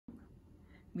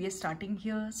We are starting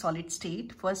here solid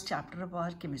state, first chapter of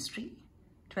our chemistry,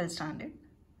 12th standard.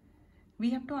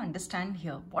 We have to understand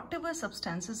here whatever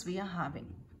substances we are having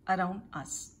around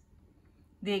us.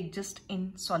 They exist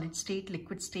in solid state,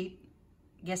 liquid state,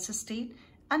 gaseous state,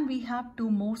 and we have two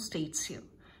more states here.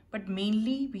 But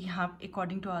mainly we have,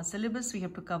 according to our syllabus, we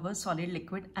have to cover solid,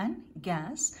 liquid and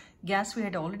gas. Gas we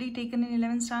had already taken in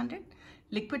 11th standard.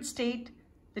 Liquid state,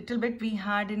 little bit we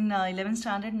had in 11th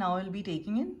standard, now we'll be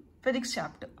taking in physics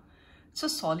chapter. So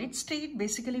solid state,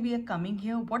 basically we are coming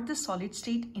here, what the solid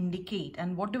state indicate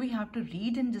and what do we have to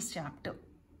read in this chapter.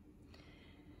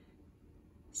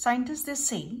 Scientists, they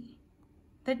say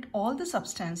that all the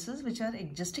substances which are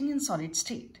existing in solid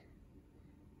state,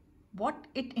 what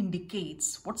it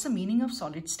indicates, what's the meaning of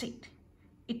solid state?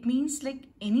 It means like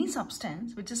any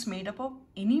substance which is made up of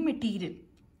any material.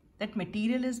 That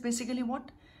material is basically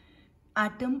what?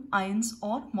 Atom, ions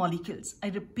or molecules. I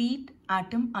repeat,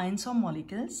 atom, ions or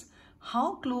molecules.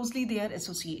 How closely they are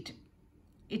associated.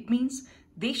 It means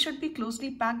they should be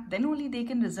closely packed, then only they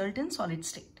can result in solid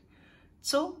state.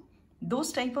 So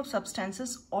those type of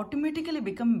substances automatically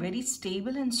become very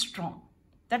stable and strong.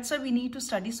 That's why we need to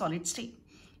study solid state.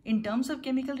 In terms of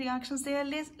chemical reactions, they are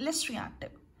less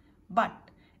reactive. But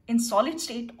in solid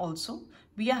state also,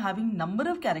 we are having number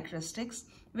of characteristics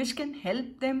which can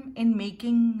help them in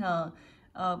making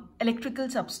electrical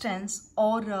substance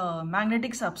or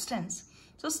magnetic substance.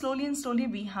 So slowly and slowly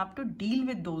we have to deal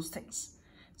with those things.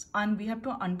 And we have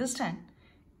to understand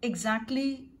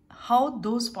exactly how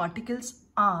those particles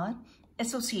are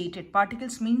associated.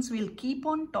 Particles means we'll keep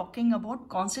on talking about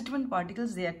constituent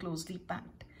particles. They are closely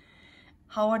packed.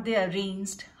 How are they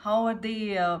arranged? How are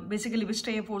they basically which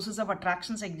type of forces of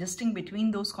attractions existing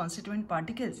between those constituent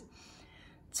particles?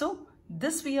 So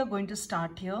this we are going to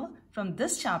start here. From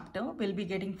this chapter, we'll be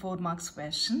getting 4 marks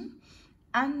question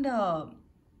and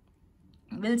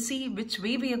we'll see which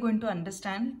way we are going to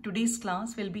understand. Today's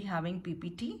class will be having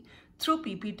PPT. Through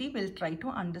PPT, we'll try to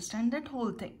understand that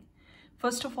whole thing.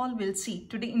 First of all, we'll see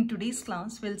in today's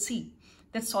class, we'll see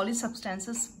that solid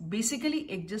substances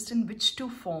basically exist in which two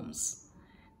forms?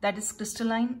 That is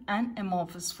crystalline and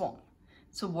amorphous form.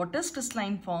 So what is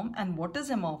crystalline form and what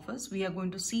is amorphous? We are going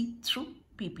to see through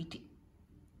PPT.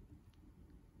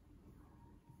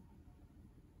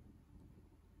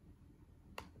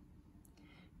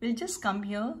 We'll just come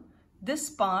here, this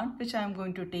part which I am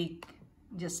going to take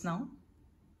just now.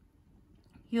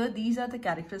 Here, these are the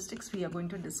characteristics we are going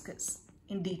to discuss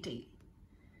in detail.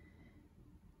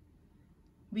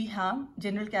 We have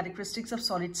general characteristics of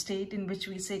solid state in which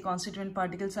we say constituent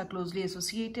particles are closely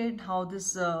associated, how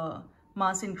this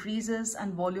mass increases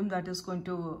and volume that is going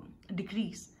to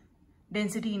decrease,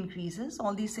 density increases,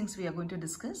 all these things we are going to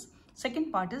discuss.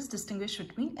 Second part is distinguish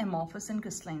between amorphous and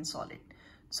crystalline solid.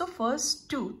 So first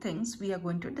two things we are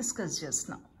going to discuss just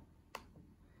now.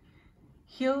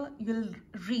 Here you'll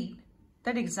read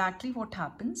that exactly what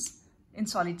happens in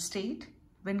solid state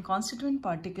when constituent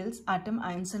particles, atom,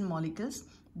 ions and molecules,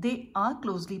 they are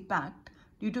closely packed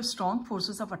due to strong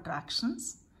forces of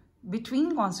attractions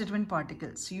between constituent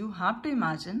particles. You have to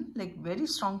imagine like very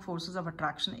strong forces of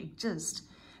attraction exist.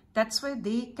 That's why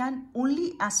they can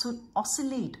only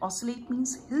oscillate. Oscillate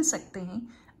means हिल सकते हैं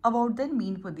about their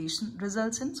mean position,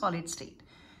 results in solid state.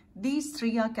 These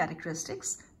three are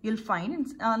characteristics. You'll find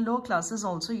in lower classes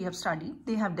also you have studied.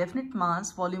 They have definite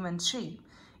mass, volume and shape.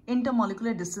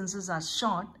 Intermolecular distances are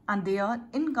short and they are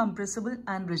incompressible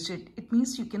and rigid. It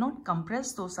means you cannot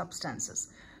compress those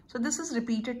substances. So this is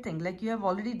repeated thing like you have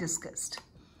already discussed.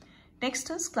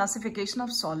 Next is classification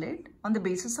of solid on the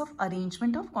basis of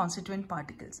arrangement of constituent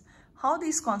particles. How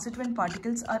these constituent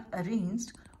particles are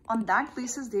arranged, on that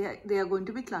basis they are going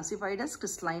to be classified as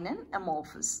crystalline and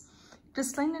amorphous.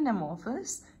 Crystalline and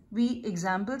amorphous,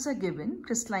 examples are given.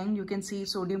 Crystalline, you can see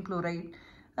sodium chloride.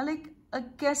 Like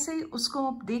कैसे उसको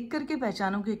आप देख करके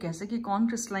पहचानोगे कैसे कि कौन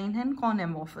crystalline है कौन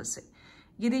एमोर्फस है.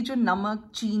 यदि जो नमक,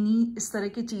 चीनी, इस तरह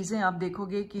की चीज़ें आप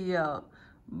देखोगे कि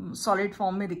सॉलिड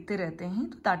फॉर्म में दिखते रहते हैं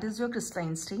तो that is your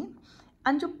crystalline state.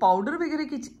 And जो पाउडर वगैरह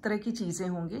की तरह की चीज़ें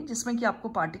होंगे जिसमें कि आपको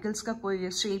पार्टिकल्स का कोई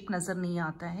शेप नज़र नहीं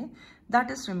आता है,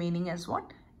 that is remaining as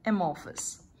what?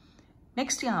 Amorphous.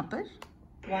 Next यहाँ पर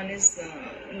one is the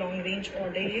long range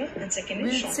order here and second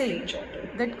is short range order.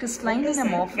 That crystalline and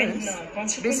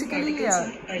amorphous basically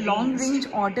long range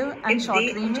order and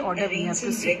short range order we have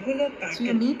to see. So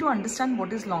you need to understand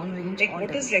what is long range order.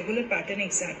 What is regular pattern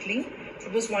exactly?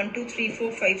 Suppose 1, 2, 3,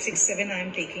 4, 5, 6, 7 I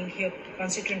am taking here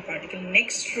constituent particle.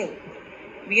 Next row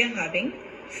we are having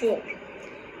 4.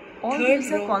 All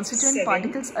these are constituent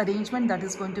particles arrangement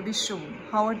that is going to be shown.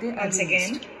 How are they arranged? Once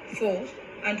again 4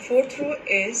 and fourth row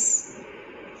is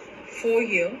 4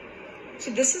 here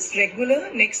So this is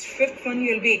regular. Next, fifth one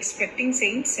you will be expecting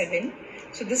saying 7.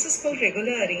 So this is called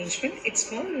regular arrangement. It's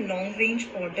called long range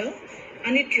order,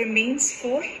 and it remains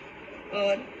for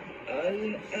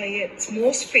it's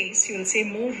more space. You will say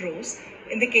more rows.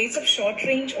 In the case of short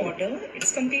range order,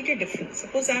 it's completely different.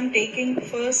 Suppose I am taking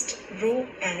first row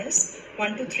as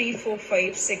 1, 2, 3, 4,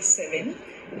 5, 6, 7.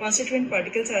 Constituent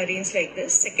particles are arranged like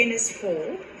this. Second is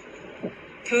 4.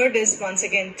 Third is once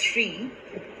again 3.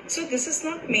 So this is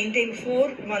not maintained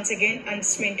 4 once again, and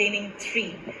it's maintaining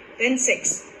 3. Then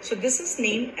 6. So this is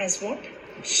named as what?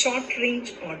 Short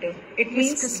range order. It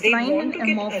means they want to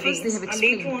get arranged.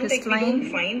 Later on, like we don't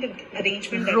find an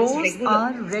arrangement that is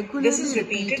regular. This is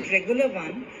repeated, regular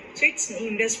one. So it's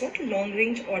named as what? Long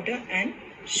range order and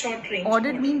short range order.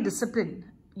 Order means discipline.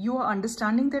 You are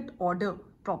understanding that order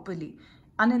properly.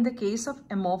 And in the case of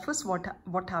amorphous,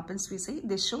 what happens, we say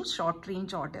they show short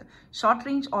range order. Short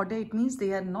range order, it means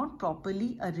they are not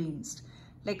properly arranged.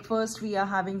 Like first we are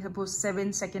having suppose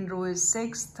 7, second row is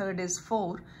 6, third is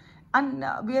 4. And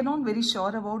we are not very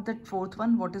sure about that fourth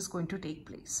one, what is going to take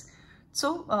place.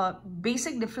 So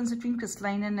basic difference between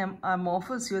crystalline and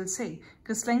amorphous, you will say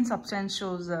crystalline substance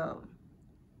shows a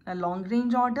long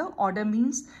range order. Order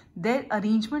means their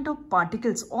arrangement of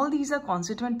particles. All these are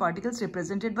constituent particles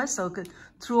represented by circle.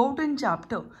 Throughout in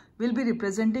chapter, we'll be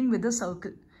representing with a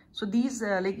circle. So these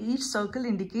like each circle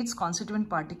indicates constituent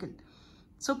particle.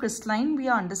 So crystalline, we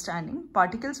are understanding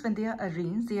particles when they are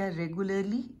arranged, they are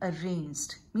regularly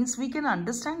arranged. Means we can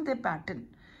understand their pattern.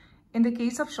 In the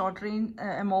case of short range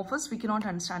amorphous, we cannot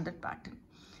understand that pattern.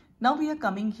 Now we are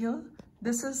coming here.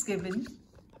 This is given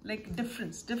like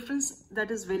difference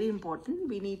that is very important.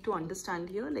 We need to understand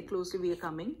here, like closely we are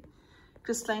coming.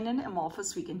 Crystalline and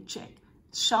amorphous we can check.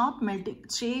 Sharp melting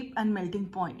shape and melting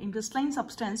point. In crystalline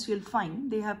substance you'll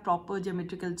find they have proper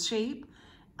geometrical shape,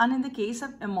 and in the case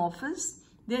of amorphous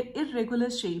they are irregular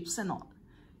shapes and all.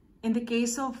 In the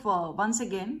case of once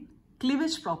again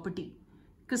cleavage property,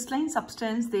 crystalline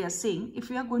substance they are saying if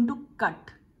we are going to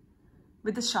cut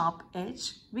with a sharp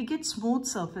edge we get smooth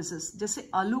surfaces. जैसे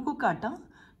आलू को काटा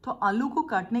तो आलू को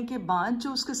काटने के बाद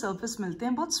जो उसके सरफेस मिलते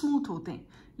हैं बहुत स्मूथ होते हैं,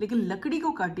 लेकिन लकड़ी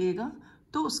को काटिएगा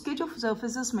तो उसके जो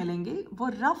सरफेसेस मिलेंगे वो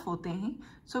रफ होते हैं.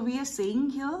 So we are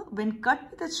saying here when cut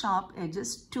with a sharp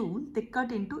edges tool they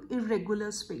cut into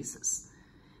irregular spaces.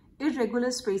 Irregular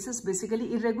spaces basically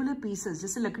irregular pieces.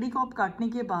 जैसे लकड़ी को आप काटने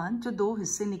के बाद जो दो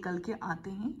हिस्से निकल के आते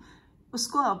हैं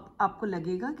उसको आपको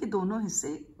लगेगा कि दोनों हिस्से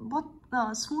बहुत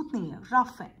स्मूथ नहीं है,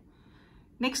 रफ है.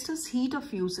 Next is heat of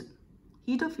fusion.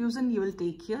 Heat of fusion you will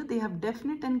take here. They have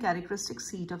definite and characteristics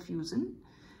heat of fusion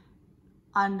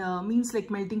and means like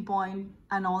melting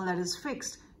point and all that is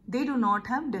fixed. They do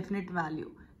not have definite value.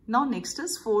 Now next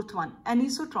is fourth one,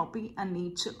 anisotropy and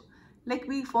nature. Like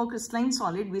we for crystalline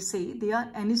solid we say they are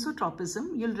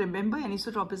anisotropism. You'll remember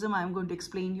anisotropism I am going to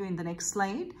explain you in the next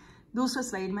slide. दूसरा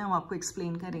slide में हम आपको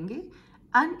explain करेंगे.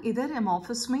 And इधर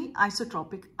amorphous में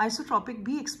isotropic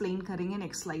भी explain करेंगे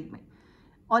next slide में.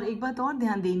 और एक बात और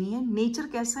ध्यान देनी है, नेचर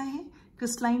कैसा है.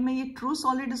 क्रिस्टलाइन में ये ट्रू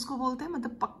सॉलिड इसको बोलते हैं,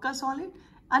 मतलब पक्का सॉलिड,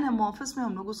 एंड अमॉर्फस में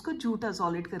हम लोग उसको झूठा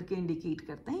सॉलिड करके इंडिकेट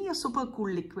करते हैं, या सुपर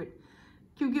कूल लिक्विड.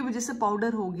 क्योंकि वो जैसे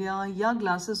पाउडर हो गया या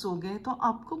ग्लासेस हो गए तो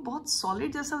आपको बहुत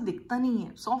सॉलिड जैसा दिखता नहीं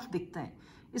है, सॉफ्ट दिखता है,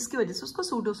 इसकी वजह से उसको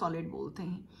सूडो सॉलिड बोलते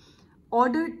हैं.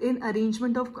 Ordered in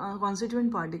arrangement of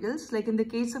constituent particles, like in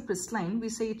the case of crystalline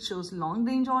we say it shows long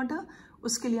range order.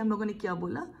 उसके लिए हम लोगों ने क्या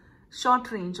बोला,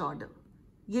 short range order.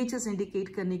 ये चीज इंडिकेट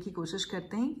करने की कोशिश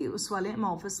करते हैं कि उस वाले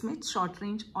amorphous में शॉर्ट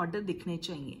रेंज ऑर्डर दिखने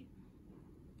चाहिए.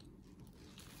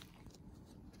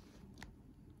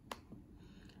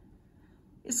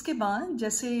 इसके बाद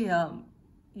जैसे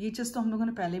ये चीज तो हम लोगों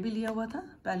ने पहले भी लिया हुआ था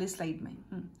पहले स्लाइड में.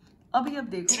 अभी अब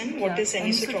देखो what is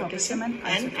anisotropism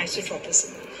and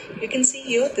isotropism. You can see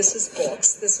here this is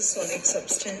box, this is solid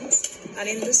substance, and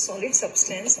in this solid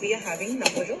substance we are having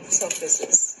number of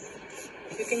surfaces.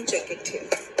 You can check it here.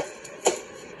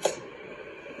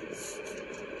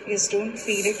 Please don't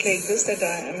feel it like this that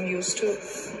I am used to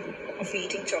of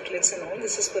eating chocolates and all.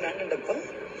 This is Quran and Dabba.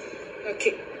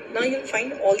 Okay, now you'll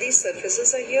find all these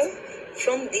surfaces are here.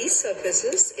 From these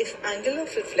surfaces, if angle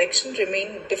of reflection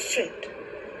remain different,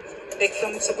 like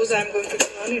from suppose I am going to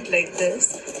turn it like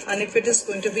this, and if it is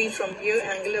going to be from here,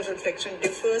 angle of reflection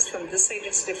differs, from this side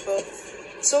it's differ.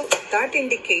 So that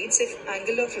indicates if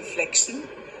angle of reflection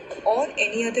or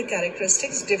any other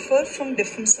characteristics differ from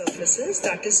different surfaces,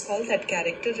 that is called, that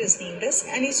character is named as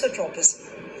anisotropism.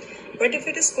 But if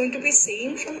it is going to be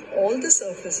same from all the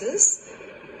surfaces,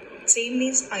 same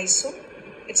means iso,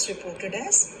 it's reported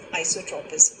as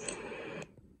isotropism.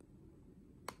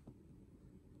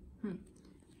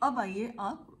 अब आइए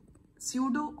आप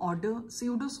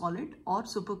pseudo solid or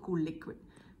super cool liquid.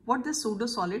 What does pseudo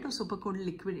solid or super cool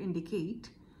liquid indicate?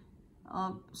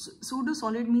 Pseudo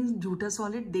solid means झूठा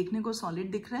solid, देखने को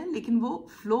solid दिख रहा है लेकिन वो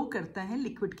flow करता है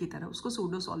liquid की तरह, उसको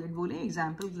pseudo solid बोले.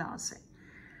 एग्जाम्पल ग्लास है.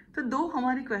 तो दो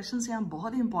हमारे क्वेश्चंस यहाँ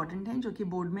बहुत इंपॉर्टेंट हैं जो कि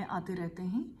बोर्ड में आते रहते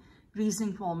हैं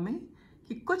रीजनिंग फॉर्म में,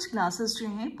 कि कुछ ग्लासेस जो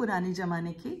हैं पुराने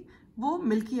ज़माने के वो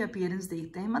मिल्की अपीयरेंस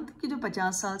देखते हैं, मतलब कि जो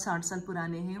 50 साल 60 साल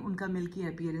पुराने हैं उनका मिल्की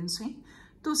अपीयरेंस है.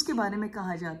 तो उसके बारे में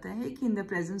कहा जाता है कि इन द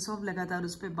प्रेजेंस ऑफ लगातार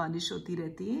उस पर बारिश होती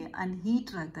रहती है एंड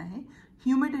हीट रहता है,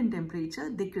 humid in temperature,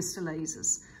 they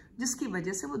crystallises, जिसकी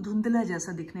वजह से वो धुंधला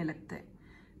जैसा दिखने लगता है.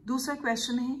 दूसरा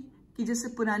क्वेश्चन है कि जैसे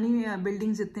पुरानी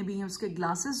बिल्डिंग जितने भी हैं उसके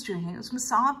ग्लासेस जो हैं उसमें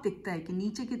साफ दिखता है कि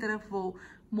नीचे की तरफ वो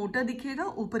मोटा दिखेगा,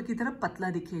 ऊपर की तरफ पतला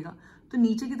दिखेगा. तो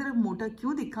नीचे की तरफ मोटा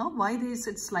क्यों दिखा? Why they is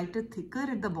it's स्लाइटर thicker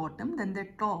at the bottom then the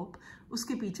top.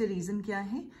 उसके पीछे रीजन क्या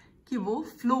है कि वो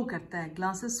फ्लो करता है,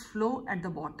 glasses flow at the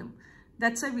bottom.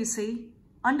 That's why we से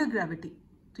अंडर ग्रेविटी.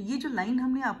 तो ये जो लाइन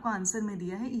हमने आपको आंसर में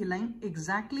दिया है, ये लाइन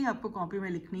एग्जैक्टली आपको कॉपी में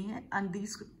लिखनी है and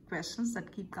these questions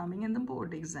that keep coming in the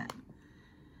board exam.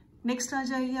 Next आ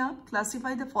जाइए आप,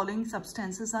 classify the following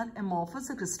substances are amorphous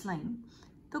और क्रिस्टलाइन.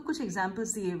 तो कुछ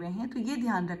एग्जाम्पल्स दिए हुए हैं, तो ये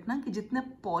ध्यान रखना कि जितने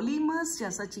पॉलीमर्स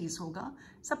जैसा चीज होगा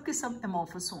सबके सब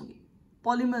एमॉर्फस होंगे.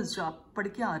 पॉलीमर्स जो आप पढ़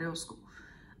के आ रहे हो उसको.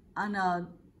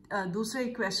 दूसरा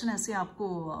एक क्वेश्चन ऐसे आपको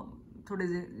थोड़े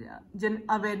जन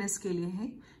अवेयरनेस के लिए है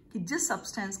कि जिस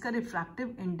सब्सटेंस का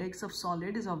refractive index of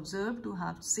solid is observe to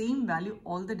have same value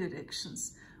all the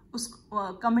directions, उस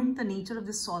comment the nature of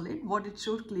this solid, what it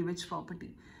showed cleavage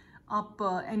property. आप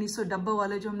एनिसो डब्बा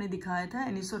वाला जो हमने दिखाया था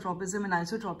एनिसोट्रोपिज्म एंड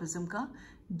आइसोट्रोपिज्म का,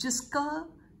 जिसका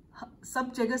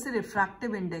सब जगह से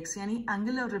रिफ्रैक्टिव इंडेक्स यानी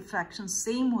एंगल ऑफ रिफ्रैक्शन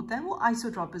सेम होता है वो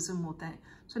आइसोट्रोपिज्म होता है.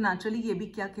 सो नेचुरली ये भी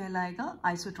क्या कहलाएगा?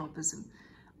 आइसोट्रोपिज्म.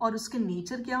 और उसके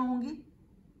नेचर क्या होंगे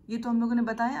ये तो हम लोगों ने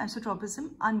बताया, आइसोट्रोपिज्म.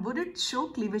 And would it show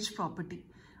cleavage property.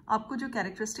 आपको जो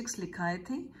कैरेक्टरिस्टिक्स लिखाए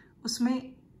थे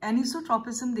उसमें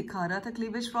एनिसोट्रोपिज्म दिखा रहा था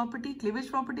क्लीवेज प्रॉपर्टी. क्लीवेज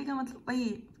प्रॉपर्टी का मतलब वही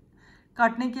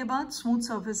काटने के बाद स्मूथ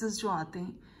सर्फेसेस जो आते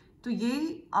हैं, तो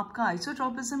ये आपका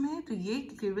आइसोट्रोपिज्म है, तो ये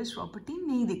क्लीवेज प्रॉपर्टी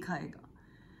नहीं दिखाएगा.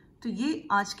 तो ये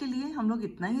आज के लिए हम लोग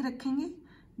इतना ही रखेंगे.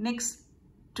 Next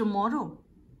tomorrow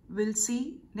we'll see,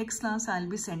 next class I'll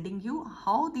be sending you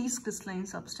how these crystalline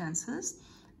substances,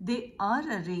 they are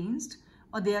arranged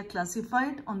or they are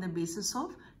classified on the basis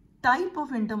of type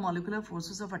of intermolecular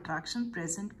forces of attraction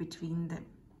present between them.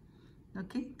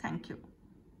 Okay, thank you.